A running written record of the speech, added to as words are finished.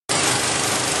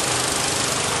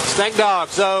Stank Dog.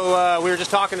 So we were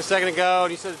just talking a second ago,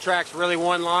 and you said the track's really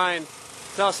one line.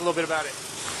 Tell us a little bit about it.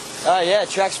 Yeah,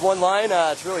 track's one line.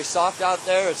 It's really soft out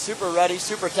there. It's super ruddy,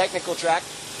 super technical track.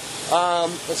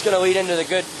 It's going to lead into the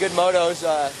good motos.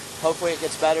 Hopefully it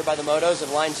gets better by the motos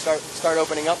and lines start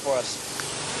opening up for us.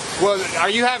 Well, are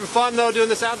you having fun though doing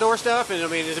this outdoor stuff? And I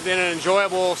mean, has it been an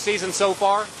enjoyable season so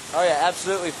far? Oh yeah,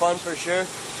 absolutely fun for sure.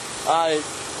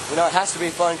 You know, it has to be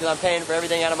fun because I'm paying for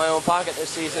everything out of my own pocket this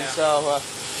season. Yeah. So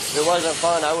if it wasn't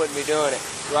fun, I wouldn't be doing it.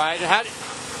 Right. And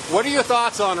what are your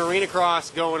thoughts on Arena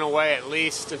Cross going away, at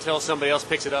least until somebody else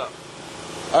picks it up?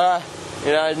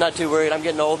 You know, I'm not too worried. I'm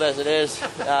getting old as it is.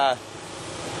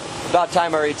 About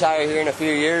time I retire here in a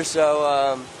few years. So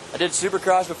I did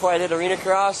Supercross before I did Arena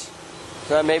Cross.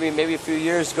 So maybe a few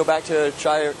years go back to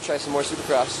try some more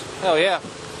Supercross. Hell yeah.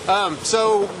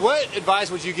 So what advice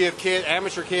would you give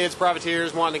amateur kids,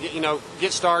 privateers wanting to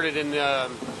get started in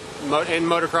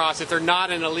motocross if they're not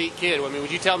an elite kid? I mean,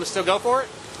 would you tell them to still go for it?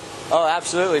 Oh,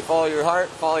 absolutely. Follow your heart,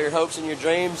 follow your hopes and your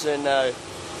dreams, and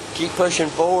keep pushing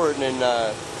forward, and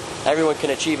everyone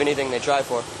can achieve anything they try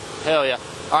for. Hell yeah.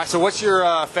 All right, so what's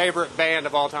your favorite band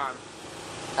of all time?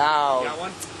 Ow. You got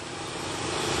one?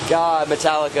 God,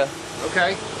 Metallica.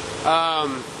 Okay.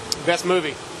 Best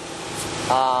movie?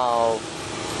 Oh.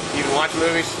 You even watch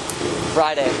movies?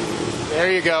 Friday.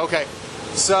 There you go. Okay.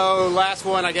 So last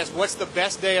one, I guess. What's the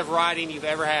best day of riding you've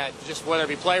ever had? Just whether it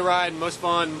be play ride, most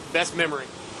fun, best memory.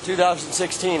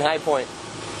 2016 High Point.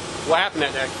 What happened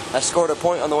that day? I scored a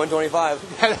point on the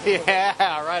 125.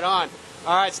 Yeah, right on.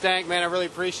 All right, Stank, man, I really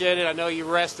appreciate it. I know you're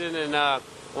resting, and I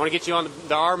want to get you on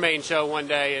our main show one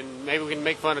day, and maybe we can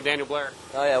make fun of Daniel Blair.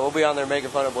 Oh yeah, we'll be on there making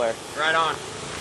fun of Blair. Right on.